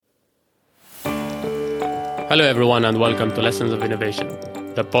Hello, everyone, and welcome to Lessons of Innovation,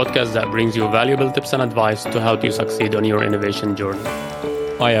 the podcast that brings you valuable tips and advice to help you succeed on your innovation journey.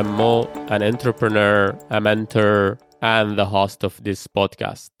 I am Mo, an entrepreneur, a mentor, and the host of this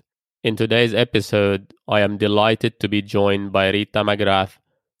podcast. In today's episode, I am delighted to be joined by Rita McGrath,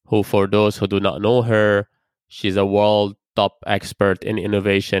 who, for those who do not know her, she's a world top expert in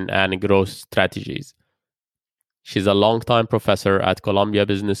innovation and growth strategies. She's a longtime professor at Columbia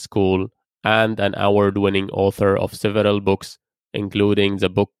Business School and an award-winning author of several books, including the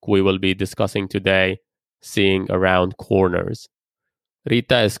book we will be discussing today, Seeing Around Corners.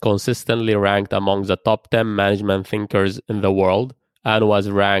 Rita is consistently ranked among the top 10 management thinkers in the world and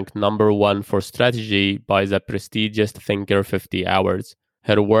was ranked number 1 for strategy by the prestigious Thinker 50 Awards.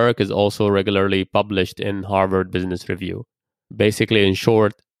 Her work is also regularly published in Harvard Business Review. Basically, in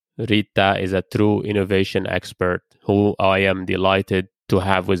short, Rita is a true innovation expert who I am delighted to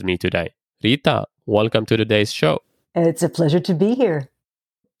have with me today. Rita, welcome to today's show. It's a pleasure to be here.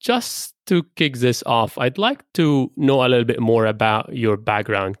 Just to kick this off, I'd like to know a little bit more about your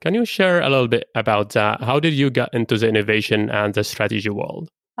background. Can you share a little bit about that? How did you get into the innovation and the strategy world?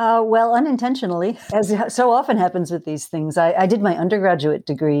 Well, unintentionally, as so often happens with these things. I did my undergraduate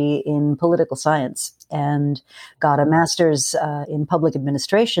degree in political science and got a master's in public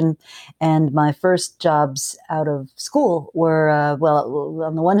administration. And my first jobs out of school were,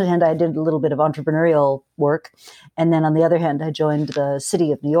 on the one hand, I did a little bit of entrepreneurial work. And then on the other hand, I joined the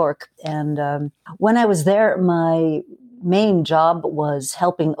city of New York. And when I was there, my main job was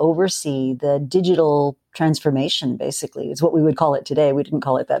helping oversee the digital transformation, basically. It's what we would call it today. We didn't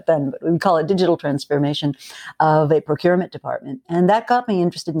call it that then, but we would call it digital transformation of a procurement department. And that got me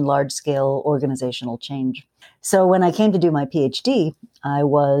interested in large-scale organizational change. So when I came to do my PhD, I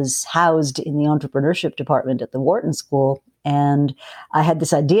was housed in the entrepreneurship department at the Wharton School. And I had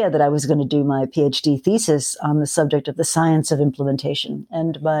this idea that I was going to do my PhD thesis on the subject of the science of implementation.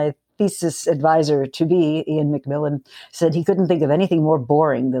 And my thesis advisor to be, Ian McMillan, said he couldn't think of anything more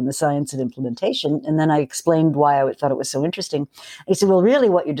boring than the science of implementation. And then I explained why I thought it was so interesting. He said, well, really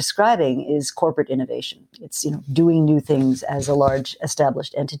what you're describing is corporate innovation. It's, doing new things as a large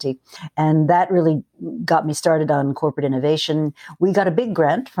established entity. And that really got me started on corporate innovation. We got a big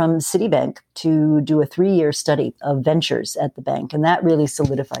grant from Citibank to do a 3-year study of ventures at the bank. And that really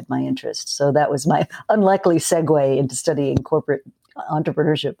solidified my interest. So that was my unlikely segue into studying corporate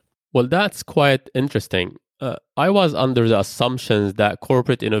entrepreneurship. Well, that's quite interesting. I was under the assumptions that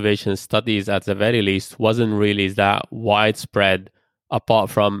corporate innovation studies, at the very least, wasn't really that widespread, apart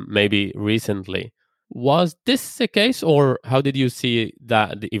from maybe recently. Was this the case, or how did you see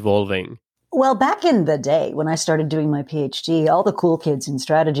that evolving? Well, back in the day when I started doing my PhD, all the cool kids in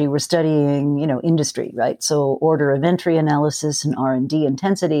strategy were studying, industry, right? So order of entry analysis and R&D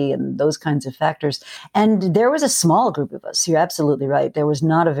intensity and those kinds of factors. And there was a small group of us. You're absolutely right. There was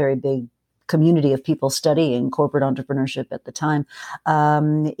not a very big community of people studying corporate entrepreneurship at the time.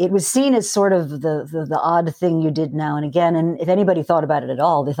 It was seen as sort of the odd thing you did now and again. And if anybody thought about it at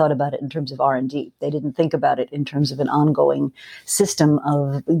all, they thought about it in terms of R&D. They didn't think about it in terms of an ongoing system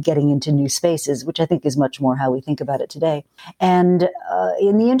of getting into new spaces, which I think is much more how we think about it today. And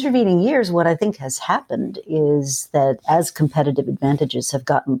in the intervening years, what I think has happened is that as competitive advantages have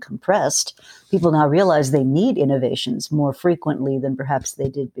gotten compressed, people now realize they need innovations more frequently than perhaps they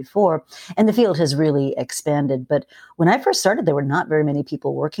did before. And the field has really expanded. But when I first started, there were not very many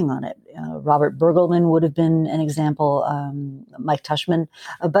people working on it. Robert Bergelman would have been an example, Mike Tushman.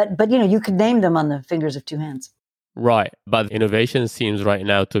 But you could name them on the fingers of two hands. Right. But innovation seems right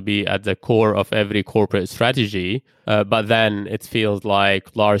now to be at the core of every corporate strategy. But then it feels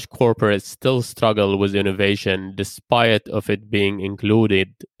like large corporates still struggle with innovation despite of it being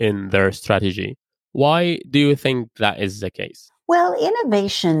included in their strategy. Why do you think that is the case? Well,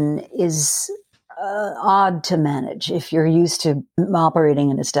 innovation is odd to manage if you're used to operating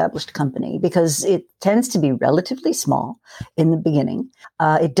an established company because it tends to be relatively small in the beginning.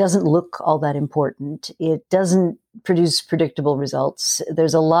 It doesn't look all that important. It doesn't produce predictable results.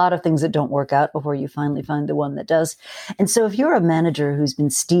 There's a lot of things that don't work out before you finally find the one that does. And so if you're a manager who's been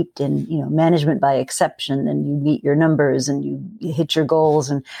steeped in, management by exception and you meet your numbers and you hit your goals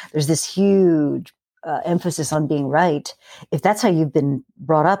and there's this huge emphasis on being right, if that's how you've been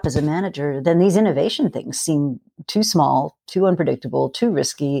brought up as a manager, then these innovation things seem too small, too unpredictable, too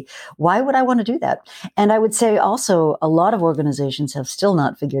risky. Why would I want to do that? And I would say also a lot of organizations have still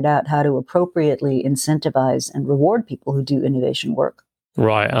not figured out how to appropriately incentivize and reward people who do innovation work.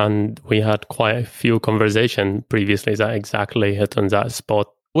 Right. And we had quite a few conversations previously that exactly hit on that spot.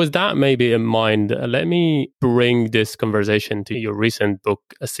 With that maybe in mind, let me bring this conversation to your recent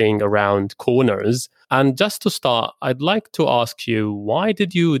book, Seeing Around Corners. And just to start, I'd like to ask you, why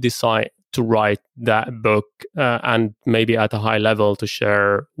did you decide to write that book, and maybe at a high level to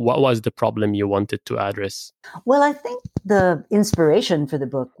share what was the problem you wanted to address? Well, I think the inspiration for the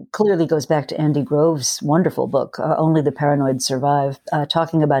book clearly goes back to Andy Grove's wonderful book, Only the Paranoid Survive,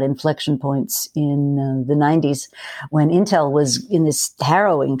 talking about inflection points in the 90s when Intel was in this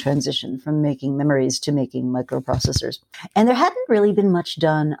harrowing transition from making memories to making microprocessors. And there hadn't really been much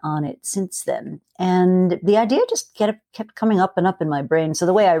done on it since then. And the idea just kept coming up and up in my brain. So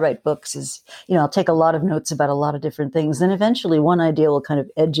the way I write books is, I'll take a lot of notes about a lot of different things. Then eventually one idea will kind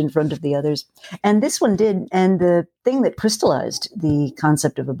of edge in front of the others. And this one did. And the thing that crystallized the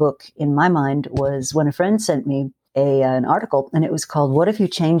concept of a book in my mind was when a friend sent me an article, and it was called "What If You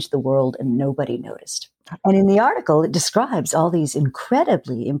Changed the World and Nobody Noticed?" And in the article, it describes all these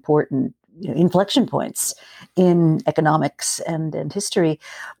incredibly important inflection points in economics and history.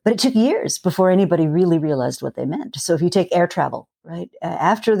 But it took years before anybody really realized what they meant. So if you take air travel, right,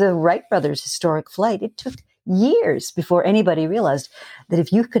 after the Wright brothers' historic flight, it took years before anybody realized that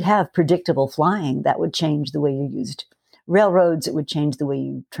if you could have predictable flying, that would change the way you used railroads. It would change the way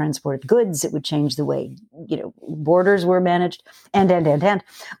you transported goods. It would change the way, borders were managed, and.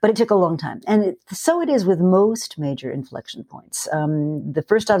 But it took a long time. And so it is with most major inflection points. The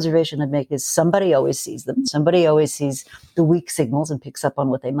first observation I'd make is somebody always sees them. Somebody always sees the weak signals and picks up on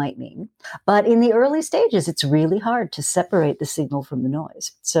what they might mean. But in the early stages, it's really hard to separate the signal from the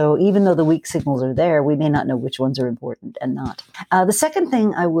noise. So even though the weak signals are there, we may not know which ones are important and not. The second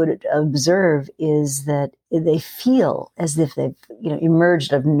thing I would observe is that they feel as if they've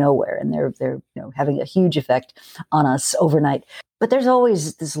emerged out of nowhere, and they're having a huge effect on us overnight. But there's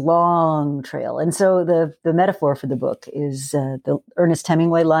always this long trail. And so the metaphor for the book is the Ernest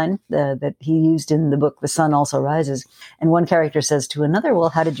Hemingway line that he used in the book, The Sun Also Rises. And one character says to another, well,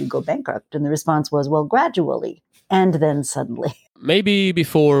 how did you go bankrupt? And the response was, well, gradually, and then suddenly. Maybe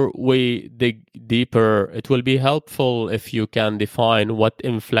before we dig deeper, it will be helpful if you can define what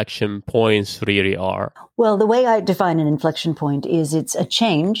inflection points really are. Well, the way I define an inflection point is it's a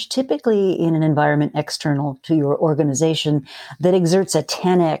change, typically in an environment external to your organization, that exerts a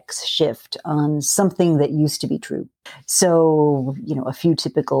 10x shift on something that used to be true. So, a few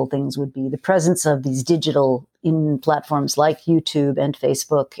typical things would be the presence of these digital in platforms like YouTube and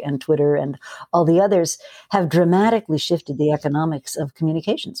Facebook and Twitter and all the others have dramatically shifted the economics of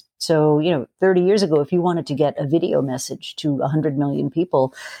communications. So, 30 years ago, if you wanted to get a video message to 100 million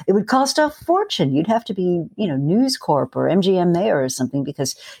people, it would cost a fortune. You'd have to be, News Corp or MGM Mayor or something,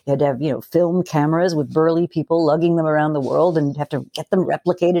 because you had to have, film cameras with burly people lugging them around the world, and you'd have to get them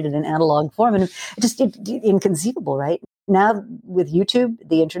replicated in an analog form. And it's just inconceivable, right? Now with YouTube,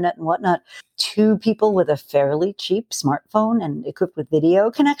 the internet and whatnot, two people with a fairly cheap smartphone and equipped with video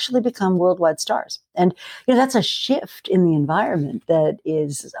can actually become worldwide stars. And that's a shift in the environment that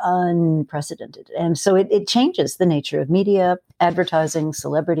is unprecedented. And so it changes the nature of media, advertising,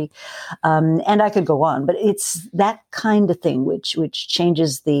 celebrity, and I could go on. But it's that kind of thing which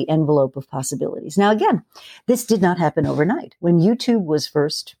changes the envelope of possibilities. Now, again, this did not happen overnight. When YouTube was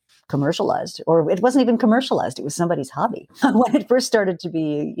first commercialized, or it wasn't even commercialized, it was somebody's hobby when it first started to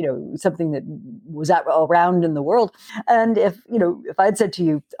be, something that was around in the world. And if I'd said to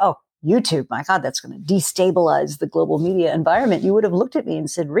you, oh, YouTube, my God, that's going to destabilize the global media environment, you would have looked at me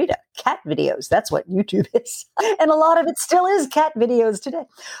and said, Rita, cat videos, that's what YouTube is. And a lot of it still is cat videos today.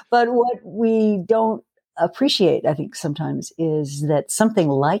 But what we don't appreciate, I think, sometimes is that something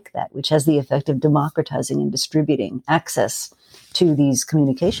like that, which has the effect of democratizing and distributing access to these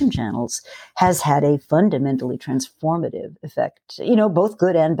communication channels, has had a fundamentally transformative effect, both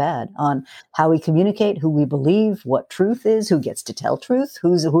good and bad, on how we communicate, who we believe, what truth is, who gets to tell truth,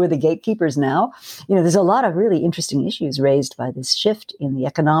 who are the gatekeepers now. There's a lot of really interesting issues raised by this shift in the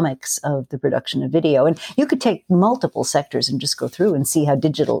economics of the production of video. And you could take multiple sectors and just go through and see how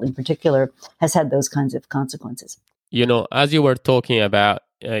digital in particular has had those kinds of consequences. As you were talking about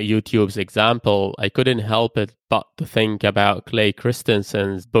YouTube's example, I couldn't help it but to think about Clay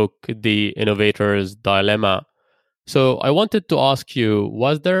Christensen's book, The Innovator's Dilemma. So I wanted to ask you,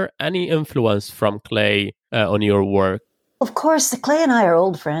 was there any influence from Clay on your work? Of course, Clay and I are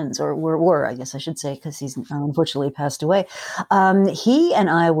old friends, or were, I guess I should say, because he's unfortunately passed away. He and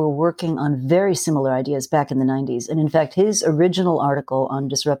I were working on very similar ideas back in the 90s. And in fact, his original article on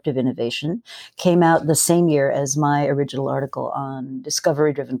disruptive innovation came out the same year as my original article on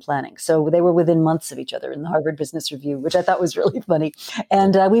discovery-driven planning. So they were within months of each other in the Harvard Business Review, which I thought was really funny.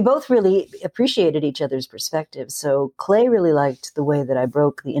 And we both really appreciated each other's perspectives. So Clay really liked the way that I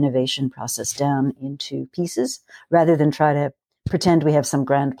broke the innovation process down into pieces rather than try to pretend we have some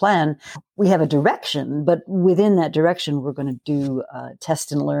grand plan. We have a direction, but within that direction, we're going to do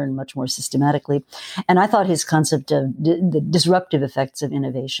test and learn much more systematically. And I thought his concept of the disruptive effects of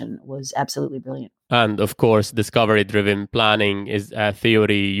innovation was absolutely brilliant. And of course, discovery-driven planning is a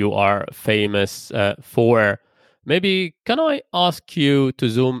theory you are famous for. Maybe can I ask you to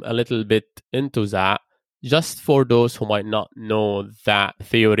zoom a little bit into that? Just for those who might not know that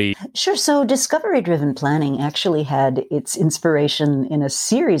theory. Sure. So discovery-driven planning actually had its inspiration in a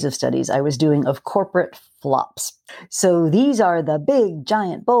series of studies I was doing of corporate flops. So these are the big,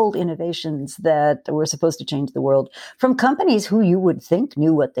 giant, bold innovations that were supposed to change the world from companies who you would think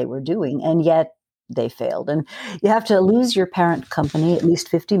knew what they were doing, and yet they failed. And you have to lose your parent company at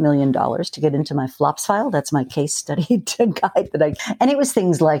least $50 million to get into my flops file. That's my case study guide and it was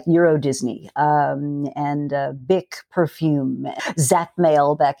things like Euro Disney, and Bic perfume, Zap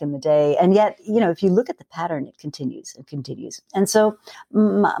Mail back in the day. And yet, if you look at the pattern, it continues and continues. And so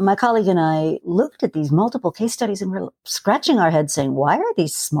my colleague and I looked at these multiple case studies and we're scratching our heads saying, why are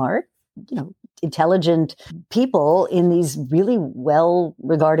these smart, intelligent people in these really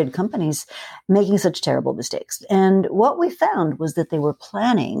well-regarded companies making such terrible mistakes? And what we found was that they were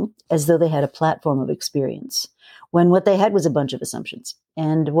planning as though they had a platform of experience, when what they had was a bunch of assumptions.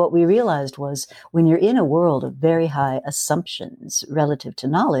 And what we realized was when you're in a world of very high assumptions relative to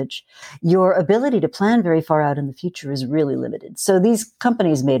knowledge, your ability to plan very far out in the future is really limited. So these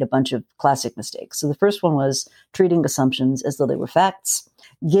companies made a bunch of classic mistakes. So the first one was treating assumptions as though they were facts,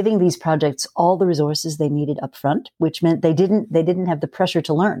 giving these projects all the resources they needed up front, which meant they didn't have the pressure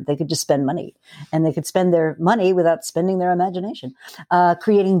to learn. They could just spend money, and they could spend their money without spending their imagination.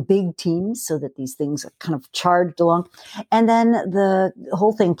 Creating big teams so that these things are kind of charged along. And then the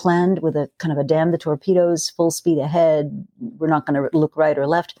whole thing planned with a kind of a damn the torpedoes, full speed ahead. We're not going to look right or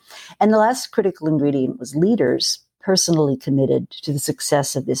left. And the last critical ingredient was leaders personally committed to the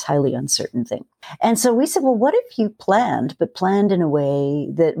success of this highly uncertain thing. And so we said, well, what if you planned, but planned in a way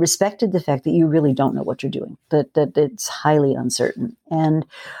that respected the fact that you really don't know what you're doing, that it's highly uncertain? And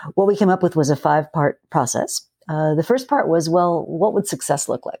what we came up with was a 5-part process. The first part was, well, what would success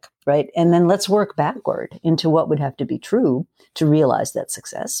look like, right? And then let's work backward into what would have to be true to realize that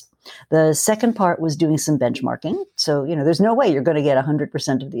success. The second part was doing some benchmarking. So, there's no way you're going to get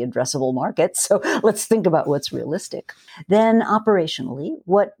 100% of the addressable market. So let's think about what's realistic. Then operationally,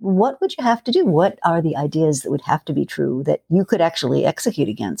 what would you have to do? What are the ideas that would have to be true that you could actually execute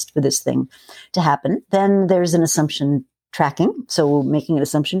against for this thing to happen? Then there's an assumption tracking. So making an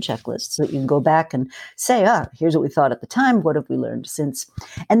assumption checklist so that you can go back and say, here's what we thought at the time. What have we learned since?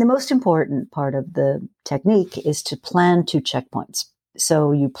 And the most important part of the technique is to plan to checkpoints.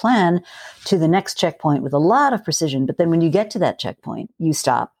 So you plan to the next checkpoint with a lot of precision. But then when you get to that checkpoint, you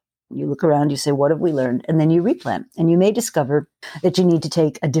stop, you look around, you say, what have we learned? And then you replan. And you may discover that you need to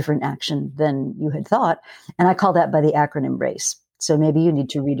take a different action than you had thought. And I call that by the acronym RACE. So maybe you need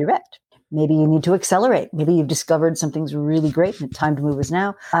to redirect. Maybe you need to accelerate. Maybe you've discovered something's really great and time to move is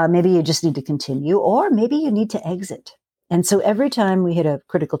now. Maybe you just need to continue, or maybe you need to exit. And so every time we hit a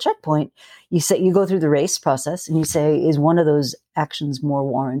critical checkpoint, you go through the RACE process and you say, is one of those actions more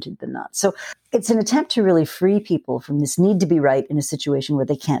warranted than not? So it's an attempt to really free people from this need to be right in a situation where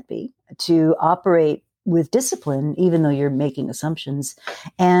they can't be, to operate with discipline, even though you're making assumptions,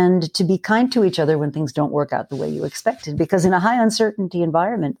 and to be kind to each other when things don't work out the way you expected. Because in a high uncertainty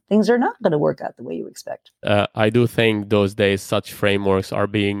environment, things are not going to work out the way you expect. I do think those days such frameworks are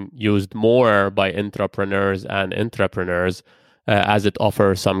being used more by entrepreneurs and intrapreneurs, as it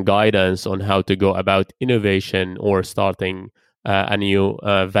offers some guidance on how to go about innovation or starting a new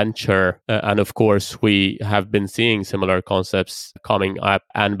venture. And of course, we have been seeing similar concepts coming up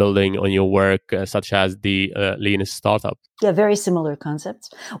and building on your work, such as the Lean Startup. Yeah, very similar concepts.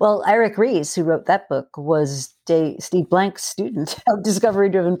 Well, Eric Ries, who wrote that book, was Steve Blank's student of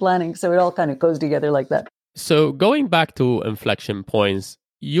discovery-driven planning. So it all kind of goes together like that. So going back to inflection points,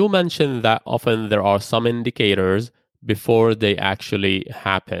 you mentioned that often there are some indicators before they actually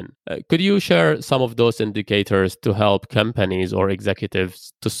happen. Could you share some of those indicators to help companies or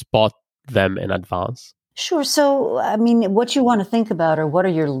executives to spot them in advance? Sure. So, I mean, what you want to think about are what are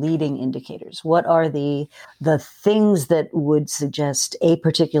your leading indicators? What are the things that would suggest a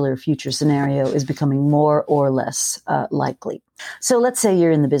particular future scenario is becoming more or less likely? So, let's say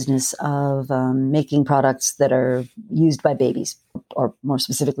you're in the business of making products that are used by babies, or more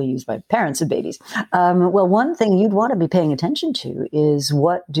specifically, used by parents of babies. Well, one thing you'd want to be paying attention to is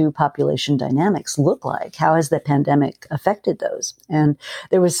what do population dynamics look like? How has the pandemic affected those? And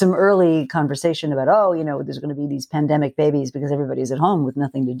there was some early conversation about, oh, there's going to be these pandemic babies because everybody's at home with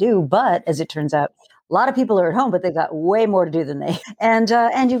nothing to do. But as it turns out, a lot of people are at home, but they've got way more to do than they.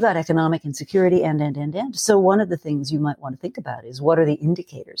 And you've got economic insecurity and. So one of the things you might want to think about is what are the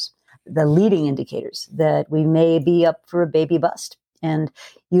indicators, the leading indicators that we may be up for a baby bust. And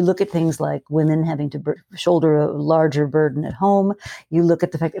you look at things like women having to shoulder a larger burden at home. You look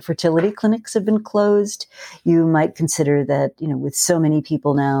at the fact that fertility clinics have been closed. You might consider that, with so many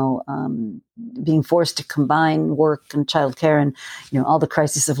people now being forced to combine work and childcare and, all the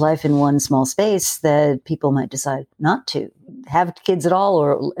crisis of life in one small space, that people might decide not to have kids at all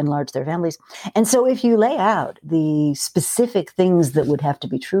or enlarge their families. And so if you lay out the specific things that would have to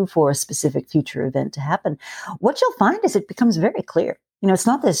be true for a specific future event to happen, what you'll find is it becomes very clear. It's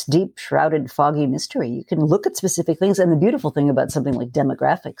not this deep, shrouded, foggy mystery. You can look at specific things. And the beautiful thing about something like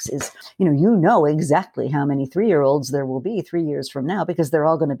demographics is, you know exactly how many 3-year-olds there will be 3 years from now because they're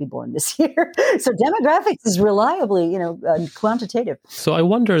all going to be born this year. So demographics is reliably, quantitative. So I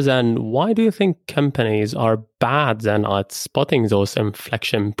wonder then, why do you think companies are bad then at spotting those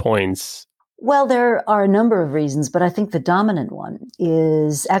inflection points? Well, there are a number of reasons, but I think the dominant one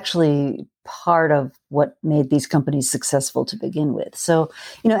is actually part of what made these companies successful to begin with. So,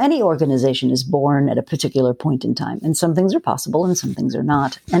 any organization is born at a particular point in time, and some things are possible and some things are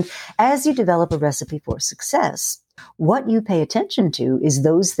not. And as you develop a recipe for success, what you pay attention to is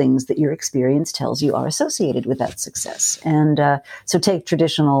those things that your experience tells you are associated with that success. And so take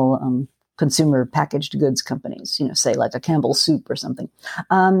traditional consumer packaged goods companies, say like a Campbell's Soup or something.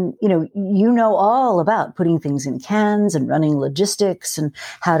 You know all about putting things in cans and running logistics and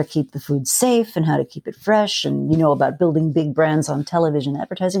how to keep the food safe and how to keep it fresh. And you know about building big brands on television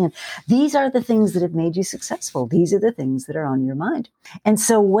advertising. And these are the things that have made you successful. These are the things that are on your mind. And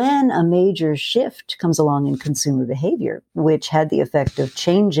so when a major shift comes along in consumer behavior, which had the effect of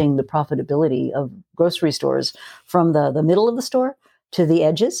changing the profitability of grocery stores from the middle of the store to the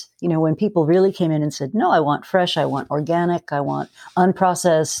edges, when people really came in and said, no, I want fresh, I want organic, I want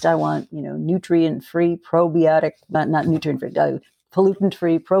unprocessed, I want, nutrient-free, probiotic, not nutrient-free,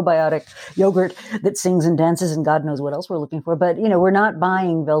 pollutant-free, probiotic yogurt that sings and dances and God knows what else we're looking for. But, we're not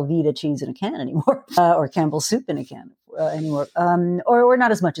buying Velveeta cheese in a can anymore or Campbell's Soup in a can anymore, or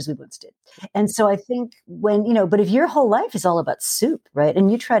not as much as we once did. And so I think but if your whole life is all about soup, right, and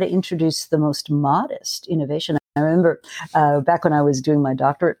you try to introduce the most modest innovation. I remember back when I was doing my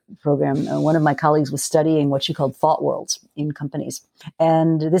doctorate program, one of my colleagues was studying what she called thought worlds in companies.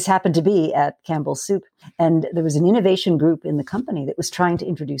 And this happened to be at Campbell's Soup. And there was an innovation group in the company that was trying to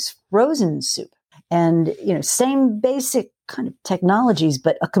introduce frozen soup. And, same basic kind of technologies,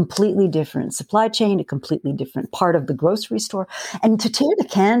 but a completely different supply chain, a completely different part of the grocery store. And to hear the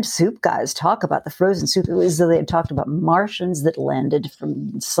canned soup guys talk about the frozen soup, it was as though they had talked about Martians that landed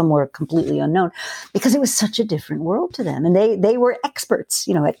from somewhere completely unknown, because it was such a different world to them. And they were experts,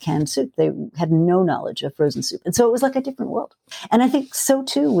 at canned soup. They had no knowledge of frozen soup. And so it was like a different world. And I think so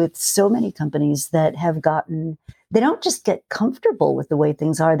too with so many companies that have gotten, they don't just get comfortable with the way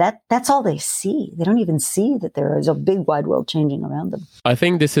things are. That's all they see. They don't even see that there is a big wide world changing around them. I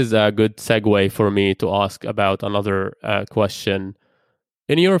think this is a good segue for me to ask about another question.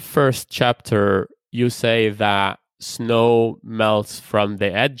 In your first chapter, you say that snow melts from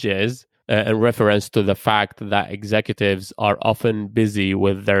the edges in reference to the fact that executives are often busy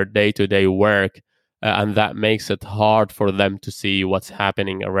with their day-to-day work, and that makes it hard for them to see what's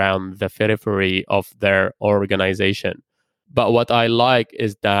happening around the periphery of their organization. But what I like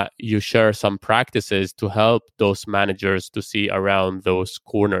is that you share some practices to help those managers to see around those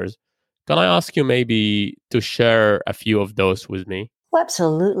corners. Can I ask you maybe to share a few of those with me? Well,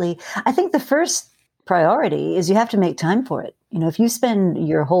 absolutely. I think the first priority is you have to make time for it. If you spend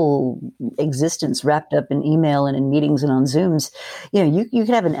your whole existence wrapped up in email and in meetings and on Zooms, you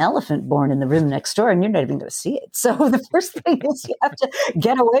could have an elephant born in the room next door and you're not even going to see it. So the first thing is you have to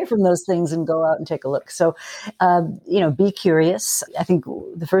get away from those things and go out and take a look. So, be curious. I think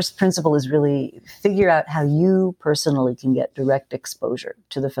the first principle is really figure out how you personally can get direct exposure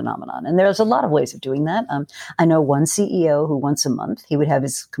to the phenomenon. And there's a lot of ways of doing that. I know one CEO who once a month, he would have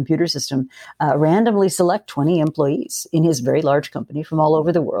his computer system randomly select 20 employees in his very large company from all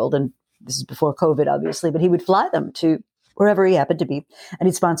over the world and This is before COVID, obviously, but he would fly them to wherever he happened to be, and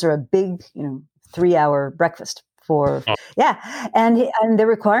he'd sponsor a big, 3-hour breakfast for, Oh, yeah. And the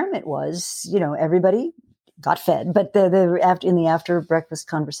requirement was, everybody got fed, but in the after breakfast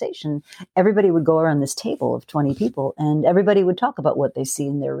conversation, everybody would go around this table of 20 people, and everybody would talk about what they see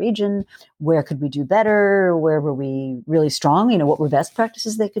in their region, where could we do better, where were we really strong, what were best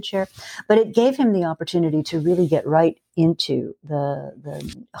practices they could share. But it gave him the opportunity to really get right into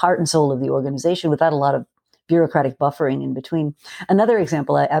the heart and soul of the organization without a lot of bureaucratic buffering in between. Another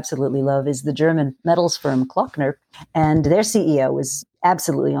example I absolutely love is the German metals firm Klockner, and their CEO was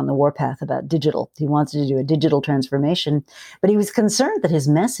absolutely on the warpath about digital. He wanted to do a digital transformation, but he was concerned that his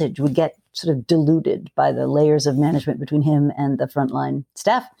message would get sort of diluted by the layers of management between him and the frontline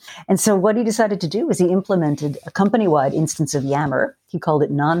staff. And so what he decided to do was he implemented a company-wide instance of Yammer. He called it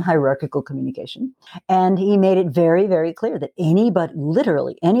non-hierarchical communication. And he made it very, very clear that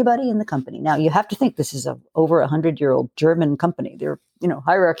literally anybody in the company, now you have to think this is a over 100-year-old German company. Their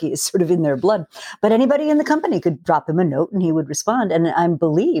hierarchy is sort of in their blood, but anybody in the company could drop him a note and he would respond. And I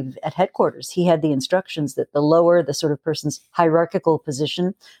believe at headquarters, he had the instructions that the lower the sort of person's hierarchical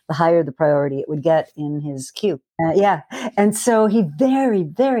position, the higher the priority it would get in his queue. Yeah. And so he very,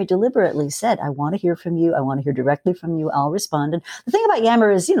 very deliberately said, I want to hear from you. I want to hear directly from you. I'll respond. And the thing about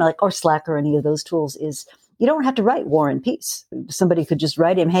Yammer is, or Slack or any of those tools is, you don't have to write War and Peace. Somebody could just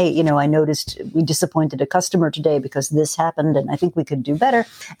write him, hey, I noticed we disappointed a customer today because this happened and I think we could do better.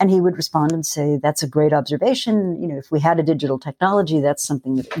 And he would respond and say, that's a great observation. If we had a digital technology, that's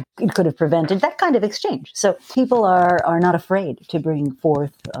something that it could have prevented, that kind of exchange. So people are not afraid to bring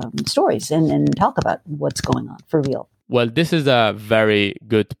forth stories and talk about what's going on for real. well, this is a very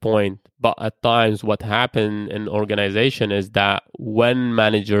good point. But at times what happens in organization is that when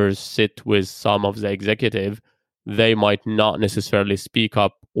managers sit with some of the executive, they might not necessarily speak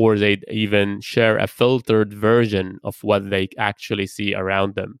up, or they'd even share a filtered version of what they actually see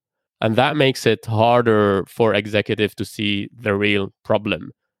around them. And that makes it harder for executive to see the real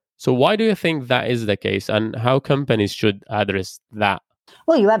problem. So why do you think that is the case, and how companies should address that?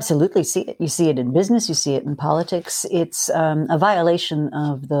 Well, you absolutely see it. You see it in business. You see it in politics. It's a violation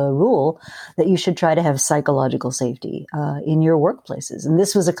of the rule that you should try to have psychological safety in your workplaces. And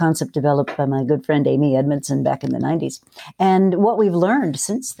this was a concept developed by my good friend Amy Edmondson back in the 90s. And what we've learned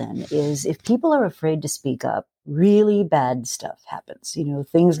since then is if people are afraid to speak up, really bad stuff happens.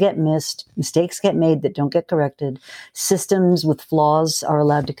 Things get missed, mistakes get made that don't get corrected, systems with flaws are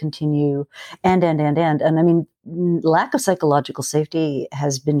allowed to continue, and. And I mean, lack of psychological safety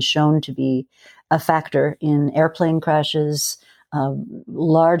has been shown to be a factor in airplane crashes,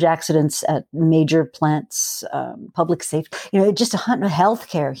 large accidents at major plants, public safety, just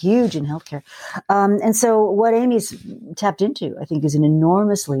healthcare, huge in healthcare. And so what Amy's tapped into, I think, is an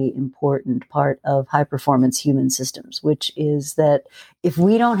enormously important part of high performance human systems, which is that if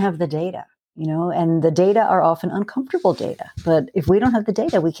we don't have the data, and the data are often uncomfortable data, but if we don't have the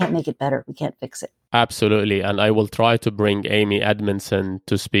data, we can't make it better. We can't fix it. Absolutely. And I will try to bring Amy Edmondson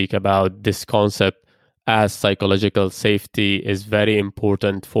to speak about this concept, as psychological safety is very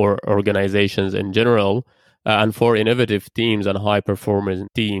important for organizations in general, and for innovative teams and high performance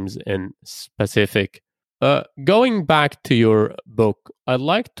teams in specific. Going back to your book, I'd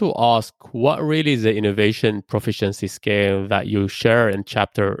like to ask what really the innovation proficiency scale that you share in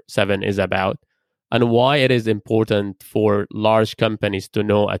chapter 7 is about, and why it is important for large companies to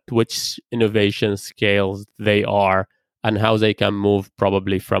know at which innovation scales they are and how they can move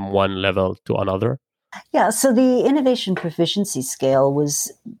probably from one level to another. Yeah, so the innovation proficiency scale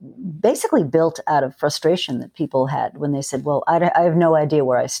was basically built out of frustration that people had when they said, well, I have no idea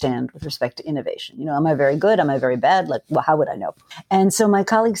where I stand with respect to innovation. Am I very good? Am I very bad? Well, how would I know? And so my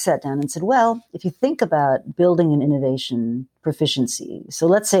colleagues sat down and said, well, if you think about building an innovation proficiency, so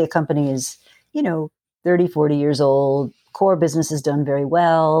let's say a company is, 30, 40 years old, core business has done very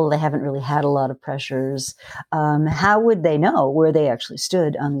well. They haven't really had a lot of pressures. How would they know where they actually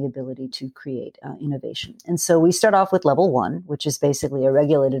stood on the ability to create innovation? And so we start off with level 1, which is basically a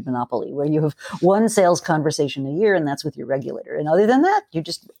regulated monopoly where you have one sales conversation a year, and that's with your regulator. And other than that, you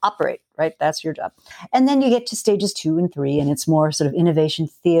just operate, right? That's your job. And then you get to stages 2 and 3, and it's more sort of innovation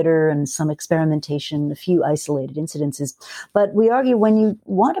theater and some experimentation, a few isolated incidences. But we argue when you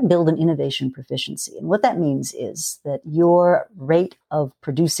want to build an innovation proficiency, and what that means is that your rate of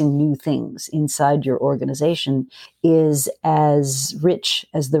producing new things inside your organization is as rich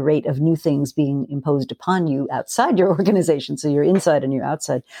as the rate of new things being imposed upon you outside your organization. So your inside and your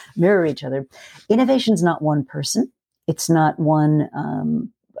outside mirror each other. Innovation is not one person. It's not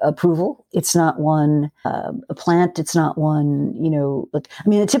one approval. It's not won a plant. It's not won,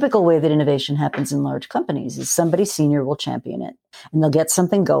 the typical way that innovation happens in large companies is somebody senior will champion it and they'll get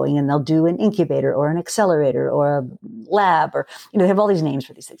something going and they'll do an incubator or an accelerator or a lab or, they have all these names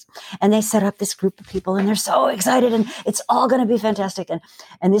for these things. And they set up this group of people and they're so excited and it's all going to be fantastic.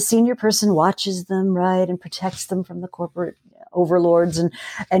 And this senior person watches them, right, and protects them from the corporate overlords and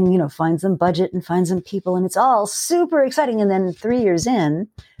finds them budget and finds them people. And it's all super exciting. And then 3 years in,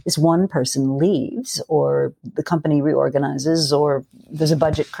 this one person leaves or the company reorganizes or there's a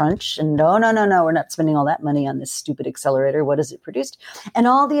budget crunch and no, we're not spending all that money on this stupid accelerator. What has it produced? And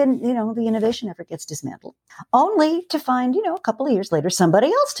all the innovation effort gets dismantled only to find, a couple of years later, somebody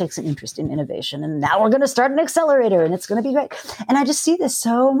else takes an interest in innovation. And now we're going to start an accelerator and it's going to be great. And I just see this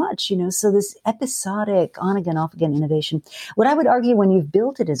so much, so this episodic on again, off again innovation. What I would argue when you've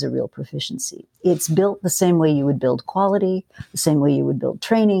built it as a real proficiency, it's built the same way you would build quality, the same way you would build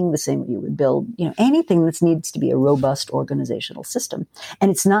training, the same way you would build, anything that needs to be a robust organizational system.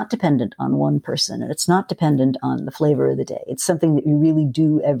 And it's not dependent on one person and it's not dependent on the flavor of the day. It's something that you really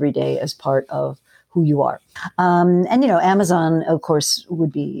do every day as part of who you are. Amazon, of course,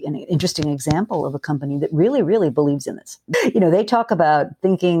 would be an interesting example of a company that really, really believes in this. They talk about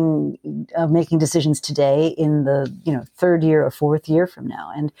thinking of making decisions today in the, third year or fourth year from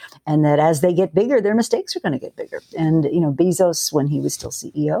now. And that as they get bigger, their mistakes are going to get bigger. And, Bezos, when he was still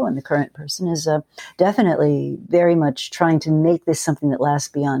CEO and the current person is definitely very much trying to make this something that lasts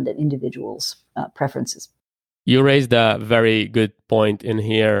beyond an individual's preferences. You raised a very good point in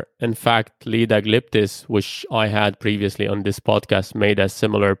here. In fact, Lida Glyptis, which I had previously on this podcast, made a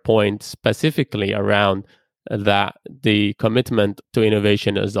similar point specifically around that the commitment to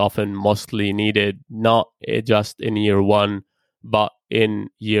innovation is often mostly needed, not just in year one, but in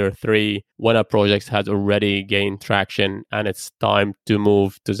year 3, when a project has already gained traction and it's time to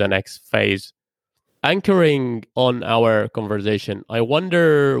move to the next phase. Anchoring on our conversation, I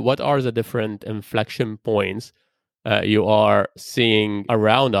wonder what are the different inflection points you are seeing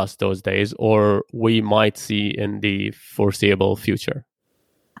around us those days, or we might see in the foreseeable future?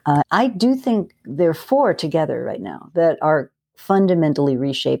 I do think there are 4 together right now that are fundamentally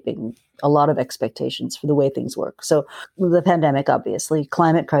reshaping a lot of expectations for the way things work. So the pandemic, obviously,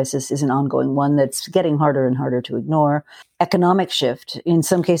 climate crisis is an ongoing one that's getting harder and harder to ignore. Economic shift, in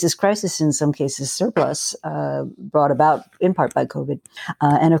some cases crisis, in some cases surplus, brought about in part by COVID.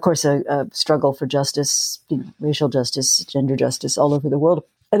 And of course, a struggle for justice, racial justice, gender justice all over the world.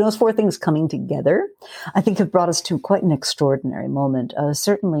 And those 4 things coming together, I think, have brought us to quite an extraordinary moment.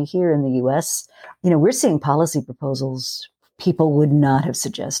 Certainly here in the U.S., we're seeing policy proposals people would not have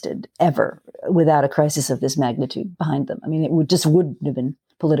suggested ever without a crisis of this magnitude behind them. I mean, it wouldn't have been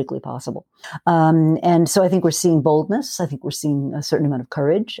politically possible. And so I think we're seeing boldness. I think we're seeing a certain amount of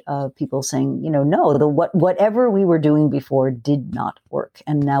courage of people saying, no, whatever we were doing before did not work.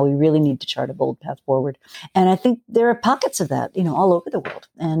 And now we really need to chart a bold path forward. And I think there are pockets of that, all over the world.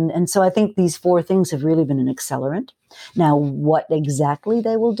 And so I think these 4 things have really been an accelerant. Now, what exactly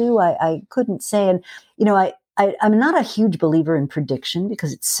they will do, I couldn't say. And, I'm not a huge believer in prediction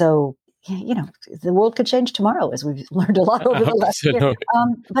because it's so, the world could change tomorrow, as we've learned a lot over the last year.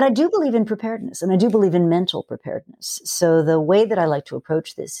 But I do believe in preparedness, and I do believe in mental preparedness. So the way that I like to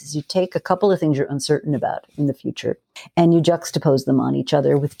approach this is you take a couple of things you're uncertain about in the future, and you juxtapose them on each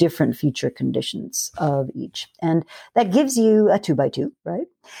other with different future conditions of each. And that gives you a 2x2, right?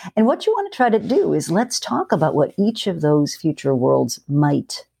 And what you want to try to do is let's talk about what each of those future worlds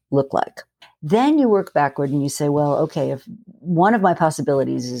might look like. Then you work backward and you say, well, okay, if one of my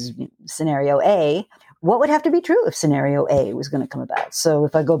possibilities is scenario A, what would have to be true if scenario A was going to come about? So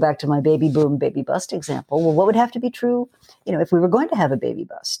if I go back to my baby boom, baby bust example, well, what would have to be true, if we were going to have a baby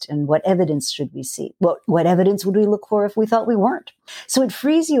bust? And what evidence should we see? What evidence would we look for if we thought we weren't? So it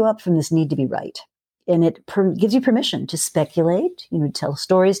frees you up from this need to be right. And it gives you permission to speculate, tell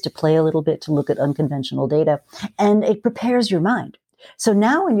stories, to play a little bit, to look at unconventional data. And it prepares your mind. So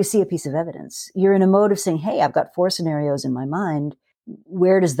now when you see a piece of evidence, you're in a mode of saying, hey, I've got 4 scenarios in my mind.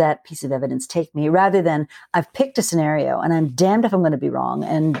 Where does that piece of evidence take me? Rather than I've picked a scenario and I'm damned if I'm going to be wrong.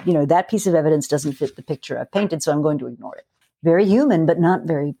 And, that piece of evidence doesn't fit the picture I've painted, so I'm going to ignore it. Very human, but not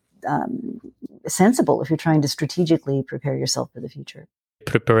very sensible if you're trying to strategically prepare yourself for the future.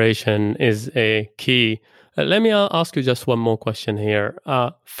 Preparation is a key. Let me ask you just one more question here.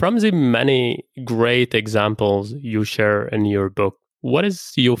 From the many great examples you share in your book, what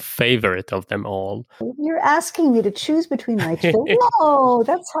is your favorite of them all? You're asking me to choose between my children? No,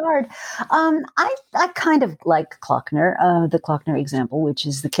 that's hard. I kind of like Klockner, the Klockner example, which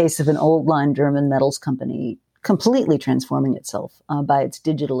is the case of an old line German metals company completely transforming itself by its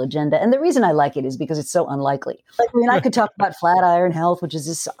digital agenda. And the reason I like it is because it's so unlikely. Like, I mean, I could talk about Flatiron Health, which is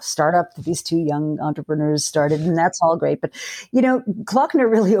this startup that these two young entrepreneurs started, and that's all great. But, Kloeckner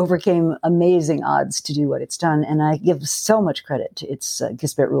really overcame amazing odds to do what it's done. And I give so much credit to its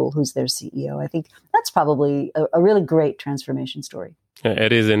Gisbert Ruhl, who's their CEO. I think that's probably a really great transformation story.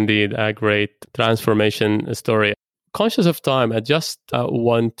 It is indeed a great transformation story. Conscious of time, I just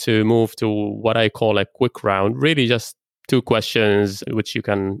want to move to what I call a quick round, really just 2 questions which you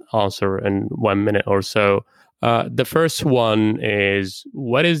can answer in 1 minute or so. The first one is,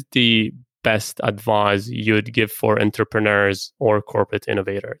 what is the best advice you'd give for entrepreneurs or corporate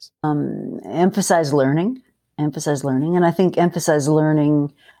innovators? Emphasize learning. And I think emphasize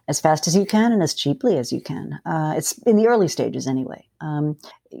learning as fast as you can and as cheaply as you can. It's in the early stages anyway.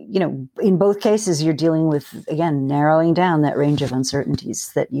 In both cases, you're dealing with, again, narrowing down that range of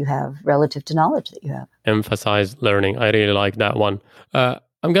uncertainties that you have relative to knowledge that you have. Emphasize learning. I really like that one. I'm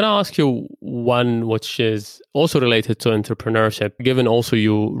going to ask you one which is also related to entrepreneurship, given also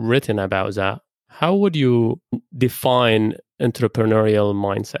you written about that. How would you define entrepreneurial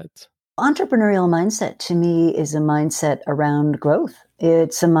mindset? Entrepreneurial mindset to me is a mindset around growth.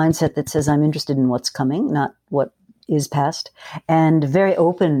 It's a mindset that says I'm interested in what's coming, not what is past, and very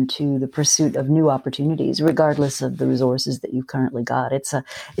open to the pursuit of new opportunities, regardless of the resources that you've currently got. It's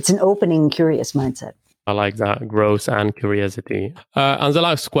an opening, curious mindset. I like that, growth and curiosity. And the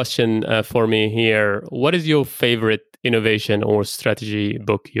last question for me here, what is your favorite innovation or strategy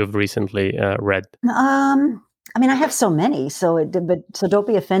book you've recently read? I have so many, so don't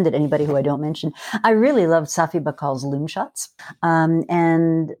be offended, anybody who I don't mention. I really loved Safi Bakal's Loomshots,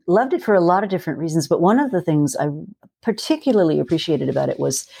 and loved it for a lot of different reasons. But one of the things I particularly appreciated about it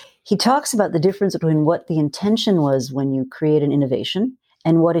was he talks about the difference between what the intention was when you create an innovation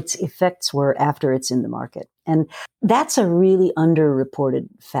and what its effects were after it's in the market. And that's a really underreported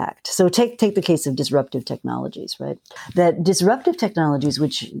fact. So take the case of disruptive technologies, right? That disruptive technologies,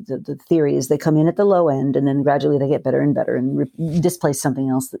 which the theory is they come in at the low end and then gradually they get better and better and displace something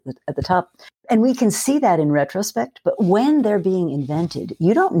else at the top. And we can see that in retrospect, but when they're being invented,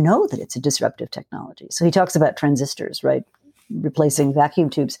 you don't know that it's a disruptive technology. So he talks about transistors, right? Replacing vacuum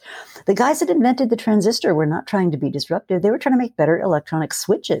tubes. The guys that invented the transistor were not trying to be disruptive. They were trying to make better electronic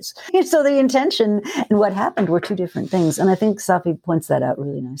switches. So the intention and what happened were two different things. And I think Safi points that out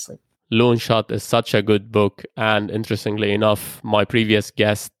really nicely. Loonshot is such a good book. And interestingly enough, my previous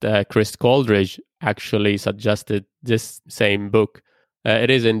guest, Chris Coldridge, actually suggested this same book. It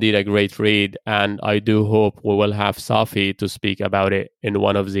is indeed a great read. And I do hope we will have Safi to speak about it in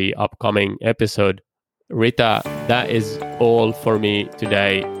one of the upcoming episodes. Rita, that is all for me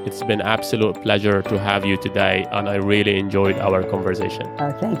today. It's been an absolute pleasure to have you today, and I really enjoyed our conversation.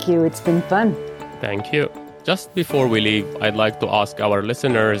 Thank you. It's been fun. Thank you. Just before we leave, I'd like to ask our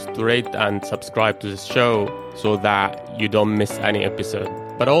listeners to rate and subscribe to this show so that you don't miss any episode,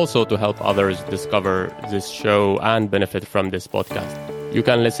 but also to help others discover this show and benefit from this podcast. You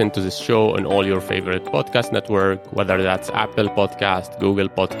can listen to this show on all your favorite podcast network, whether that's Apple Podcast, Google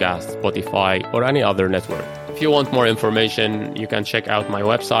Podcast, Spotify, or any other network. If you want more information, you can check out my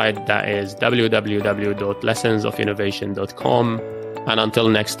website. That is www.lessonsofinnovation.com. And until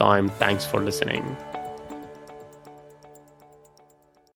next time, thanks for listening.